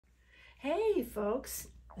Hey folks,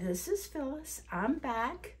 this is Phyllis. I'm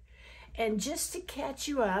back, and just to catch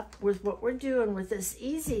you up with what we're doing with this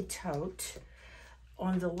easy tote,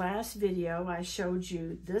 on the last video I showed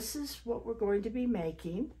you this is what we're going to be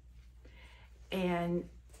making, and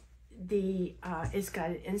it's got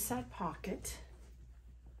an inside pocket.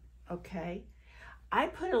 Okay, I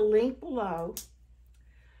put a link below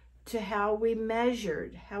to how we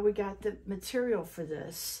measured, how we got the material for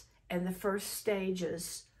this and the first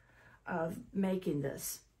stages of making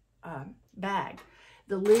this bag.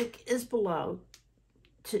 The link is below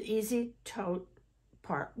to Easy Tote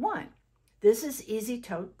Part 1. This is Easy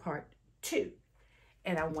Tote Part 2.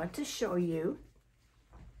 And I want to show you,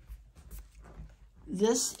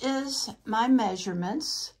 this is my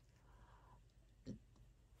measurements.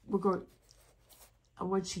 I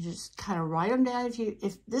want you to just kind of write them down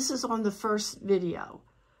if this is on the first video.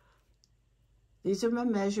 These are my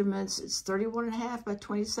measurements. It's 31.5 by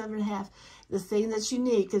 27.5. The thing that's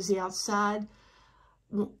unique is the outside.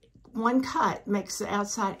 One cut makes the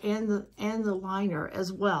outside and the liner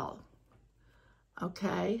as well.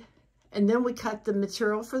 Okay, and then we cut the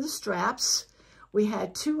material for the straps. We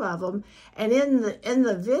had 2 of them, and in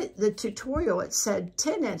the tutorial it said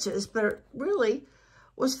 10 inches, but it really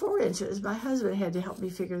was 4 inches. My husband had to help me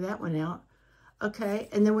figure that one out. Okay,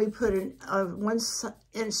 and then we put a 1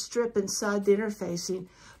 inch strip inside the interfacing,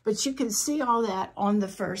 but you can see all that on the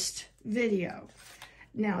first video.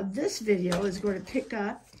 Now this video is going to pick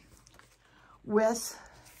up with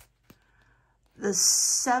the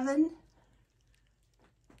 7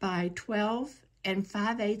 by 12 and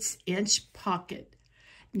 5/8 inch pocket.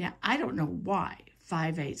 Now I don't know why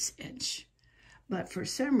 5/8 inch, but for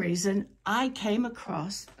some reason I came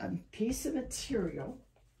across a piece of material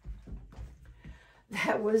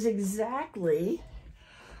that was exactly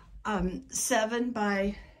 7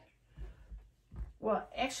 by, well,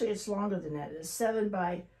 actually it's longer than that. It's 7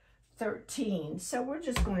 by 13. So we're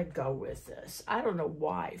just going to go with this. I don't know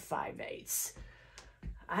why 5/8.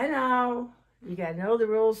 I know you got to know the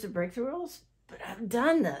rules to break the rules, but I've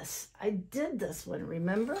done this. I did this one,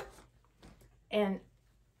 remember? And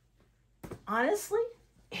honestly,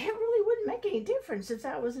 it really wouldn't make any difference if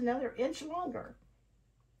that was another inch longer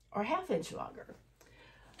or ½ inch longer.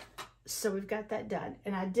 So we've got that done.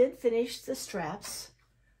 And I did finish the straps.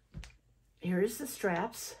 Here's the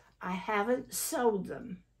straps. I haven't sewed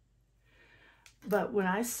them. But when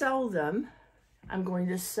I sew them, I'm going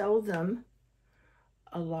to sew them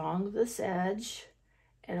along this edge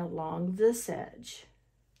and along this edge.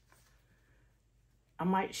 I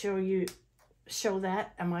might show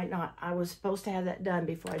that. I might not. I was supposed to have that done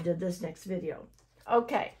before I did this next video.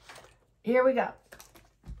 Okay, here we go.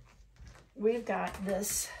 We've got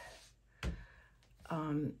this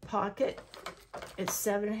pocket. It's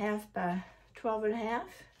 7.5 by 12.5,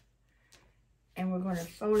 and we're going to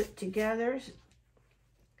fold it together.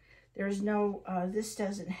 There's no, this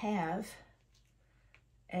doesn't have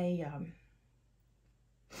a,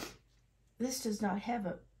 this does not have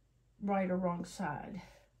a right or wrong side.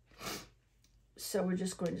 So we're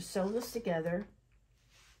just going to sew this together.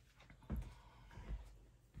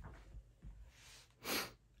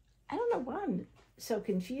 I don't know why I'm so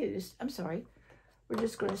confused. I'm sorry. We're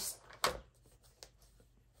just going to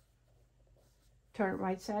turn it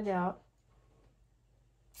right side out.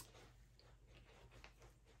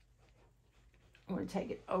 I'm going to take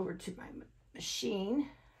it over to my machine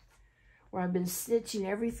where I've been stitching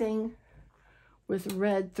everything with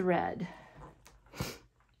red thread.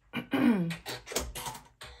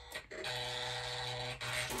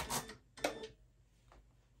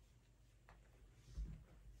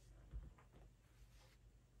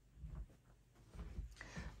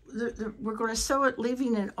 We're going to sew it,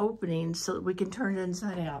 leaving an opening so that we can turn it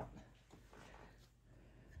inside out.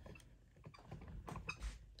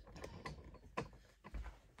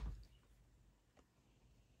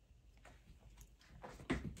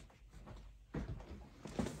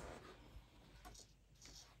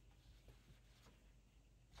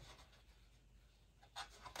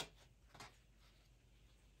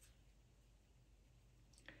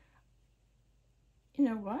 You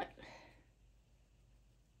know what?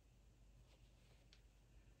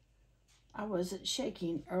 I wasn't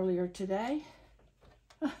shaking earlier today,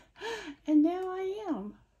 and now I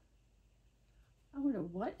am. I wonder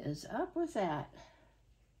what is up with that.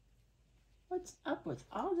 What's up with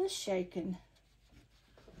all this shaking?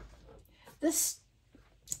 This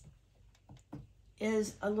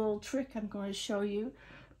is a little trick I'm going to show you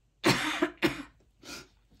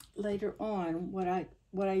later on, what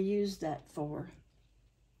I use that for.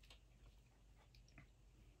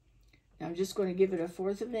 Now I'm just going to give it a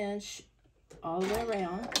 1/4 inch all the way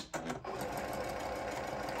around.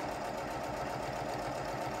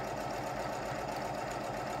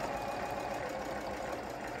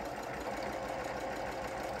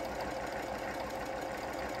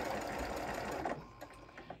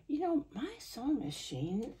 You know, my sewing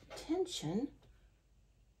machine tension,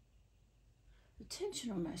 the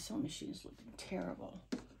tension on my sewing machine is looking terrible.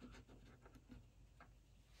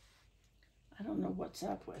 I don't know what's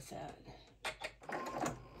up with that.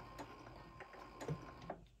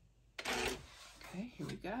 Okay, here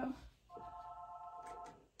we go.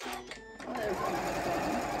 Oh, there we go.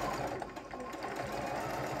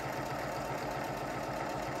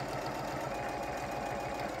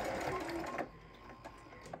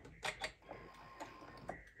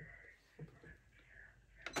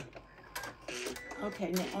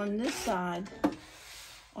 Okay, now on this side,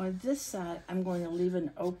 I'm going to leave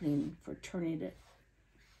an opening for turning it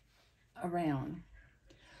around.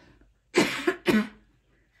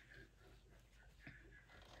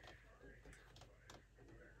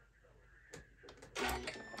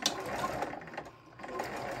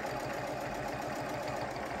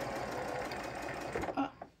 I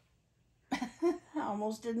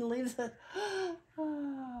almost didn't leave the...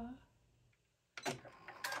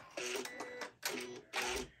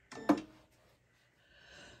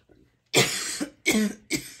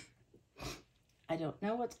 I don't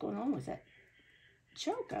know what's going on with that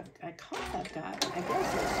choke. I cough I've got. I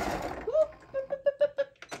guess it's... Whoop,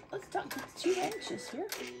 let's not get too anxious here.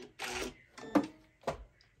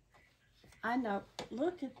 I know.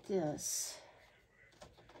 Look at this.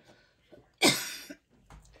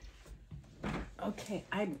 Okay,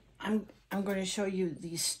 I'm going to show you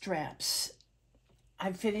these straps.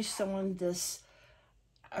 I finished sewing this.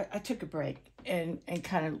 I took a break and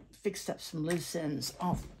kind of fixed up some loose ends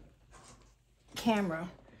off camera,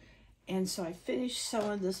 and so I finished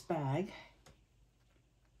sewing this bag.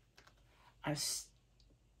 I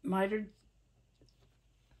mitered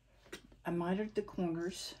the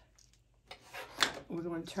corners. We're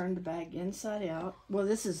going to turn the bag inside out. Well,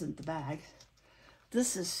 this isn't the bag.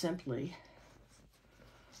 This is simply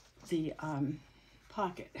the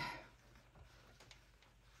pocket.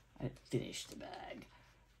 I finished the bag.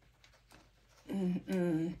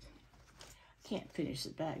 Can't finish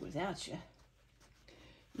the bag without you.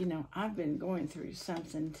 You know, I've been going through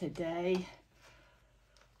something today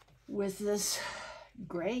with this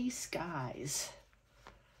gray skies.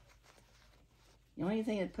 The only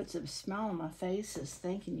thing that puts a smile on my face is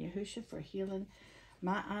thanking Yahusha for healing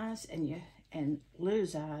my eyes and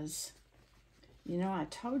Lou's eyes. You know, I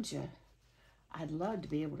told you I'd love to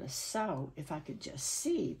be able to sew if I could just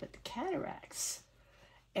see, but the cataracts,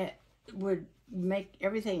 it would make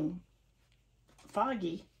everything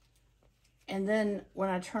foggy. And then when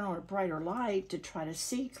I turn on a brighter light to try to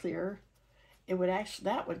see clear,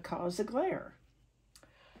 that would cause a glare.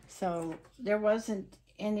 So there wasn't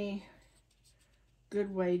any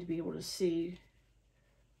good way to be able to see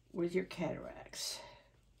with your cataracts.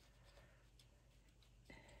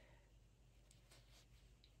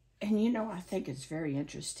 And you know, I think it's very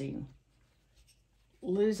interesting.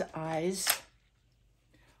 Lou's eyes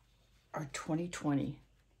are 20/20.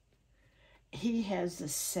 He has the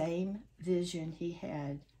same vision he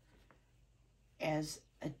had as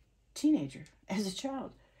a teenager, as a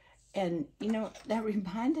child. And, you know, that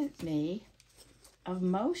reminded me of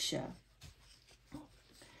Moshe.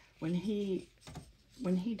 When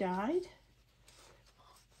Moshe died,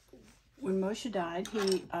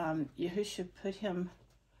 Yahusha put him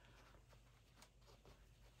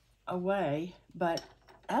away, but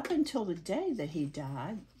up until the day that he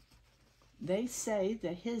died, they say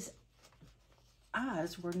that his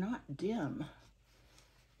eyes were not dim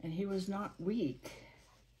and he was not weak.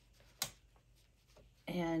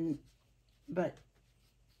 But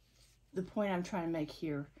the point I'm trying to make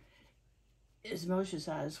here is Moshe's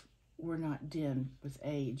eyes were not dim with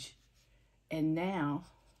age. And now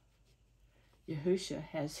Yahusha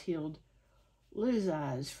has healed Lou's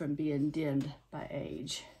eyes from being dimmed by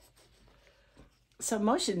age. So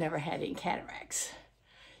Moshe never had any cataracts.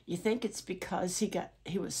 You think it's because he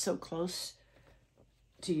was so close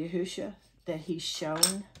to Yahusha that he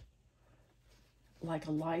shone like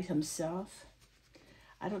a light himself?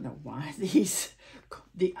 I don't know why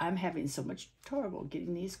I'm having so much trouble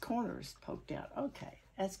getting these corners poked out. Okay,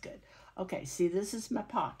 that's good. Okay, see, this is my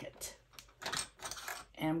pocket.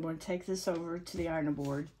 And I'm going to take this over to the ironing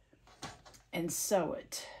board and sew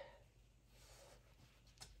it.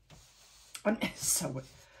 Sew it.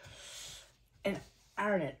 And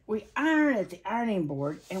iron it. We iron at the ironing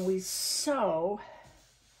board and we sew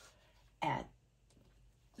at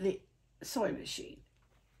the sewing machine.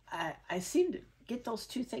 I seem to get those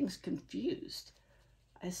two things confused.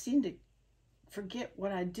 I seem to forget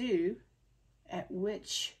what I do at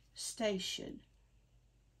which station.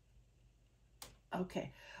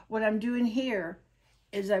 Okay, what I'm doing here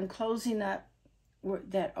is I'm closing up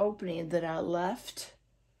that opening that I left.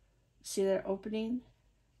 See that opening?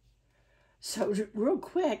 So real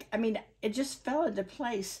quick, I mean, it just fell into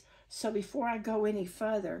place. So before I go any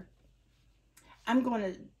further, I'm going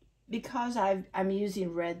to, because I'm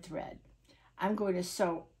using red thread, I'm going to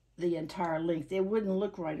sew the entire length. It wouldn't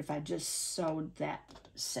look right if I just sewed that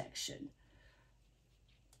section.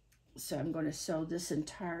 So I'm going to sew this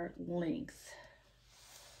entire length.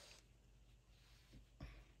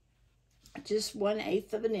 Just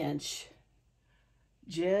 1/8 of an inch.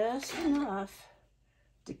 Just enough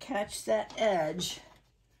to catch that edge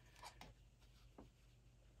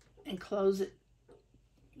and close it,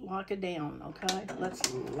 lock it down, okay?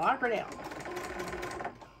 Let's lock her down.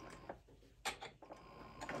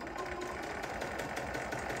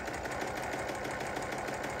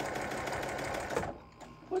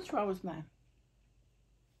 What's wrong with mine?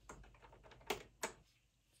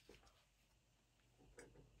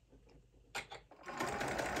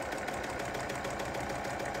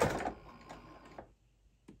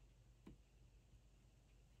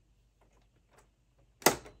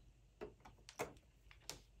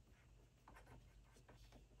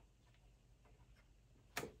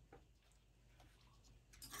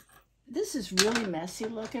 This is really messy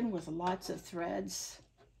looking with lots of threads.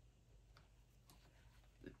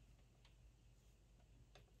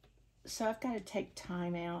 So I've got to take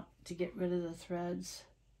time out to get rid of the threads.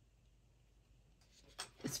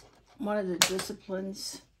 It's one of the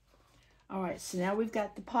disciplines. All right, so now we've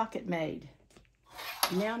got the pocket made.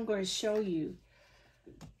 Now I'm going to show you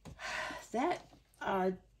that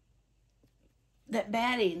that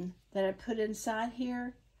batting that I put inside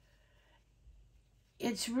here.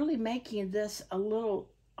 It's really making this a little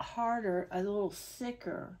harder, a little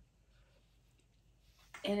thicker.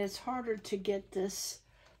 And it's harder to get this.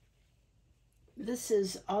 This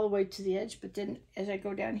is all the way to the edge, but then as I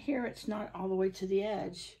go down here, it's not all the way to the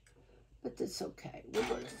edge. But that's okay. We're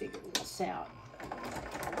going to figure this out.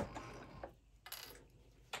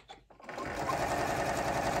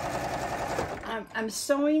 I'm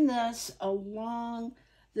sewing this along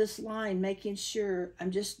this line, making sure I'm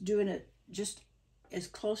just doing it just as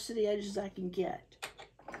close to the edge as I can get.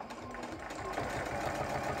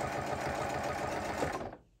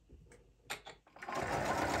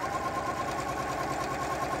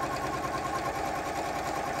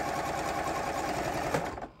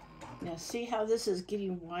 Now see how this is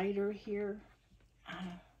getting wider here?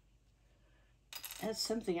 That's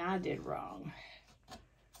something I did wrong.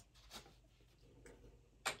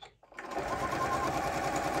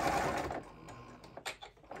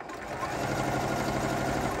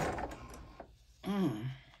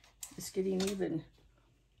 It's getting even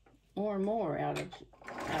more and more out of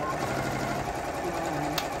line.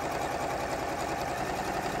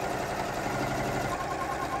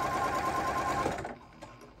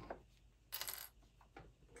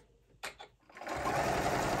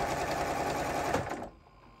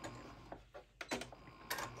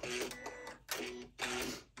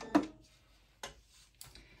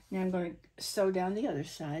 Now I'm going to sew down the other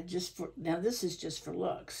side just for, now this is just for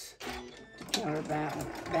looks, to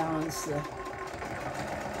counterbalance the,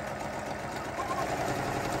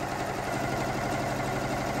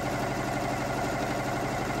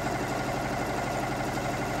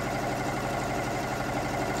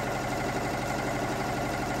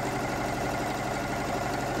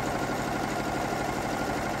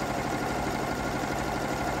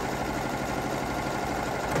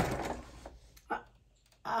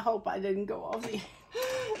 I hope I didn't go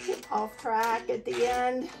off track at the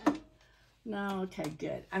end. No, okay,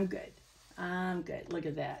 good. I'm good. I'm good. Look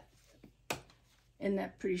at that. Isn't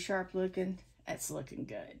that pretty sharp looking? That's looking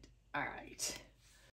good. All right.